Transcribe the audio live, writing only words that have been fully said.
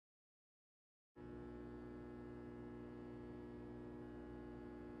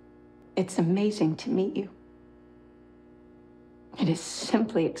It's amazing to meet you. It is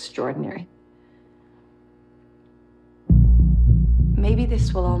simply extraordinary. Maybe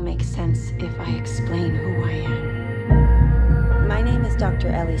this will all make sense if I explain who I am. My name is Dr.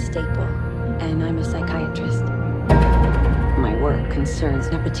 Ellie Staple, and I'm a psychiatrist. My work concerns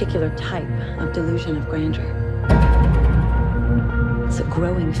a particular type of delusion of grandeur. It's a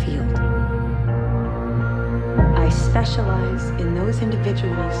growing field. I specialize in those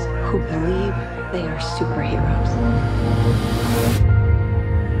individuals who believe they are superheroes.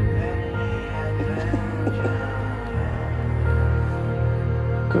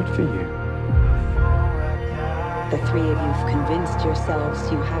 Good for you. The three of you've convinced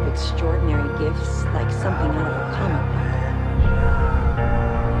yourselves you have extraordinary gifts like something out of a comic book.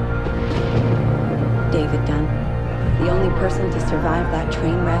 David Dunn, the only person to survive that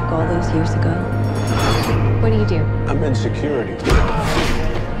train wreck all those years ago. What do you do? I'm in security.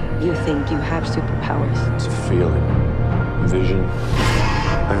 You think you have superpowers. It's a feeling. Vision.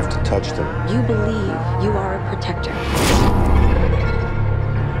 I have to touch them. You believe you are a protector.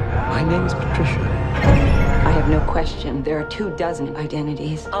 My name is Patricia. I have no question there are 24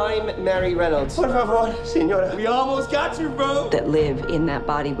 identities I'm Mary Reynolds. Por favor, señora. We almost got you, bro. that live in that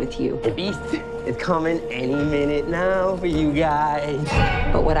body with you. The beast is coming any minute now for you guys.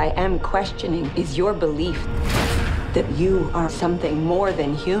 But what I am questioning is your belief that you are something more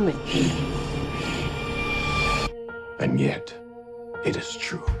than human. And yet, it is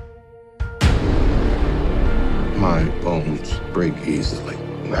true. My bones break easily.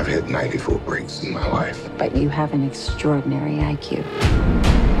 I've had 94 breaks in my life. But you have an extraordinary IQ.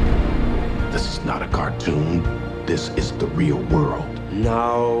 This is not a cartoon. This is the real world.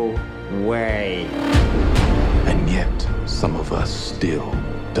 No way. And yet, some of us still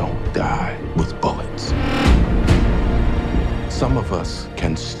don't die with bullets. Some of us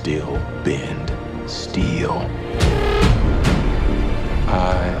can still bend steel.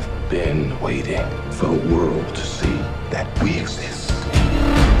 I've been waiting for the world to see that we exist.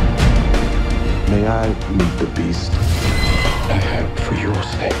 May I meet the beast? I hope for your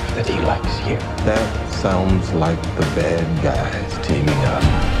sake that he likes you. That sounds like the bad guys teaming up.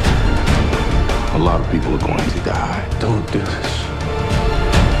 A lot of people are going to die. Don't do this.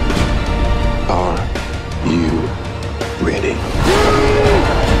 Are you ready?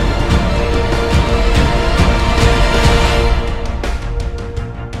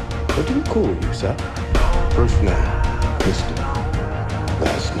 What do you call yourself? First name, Mr.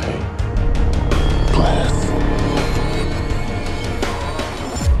 Last name,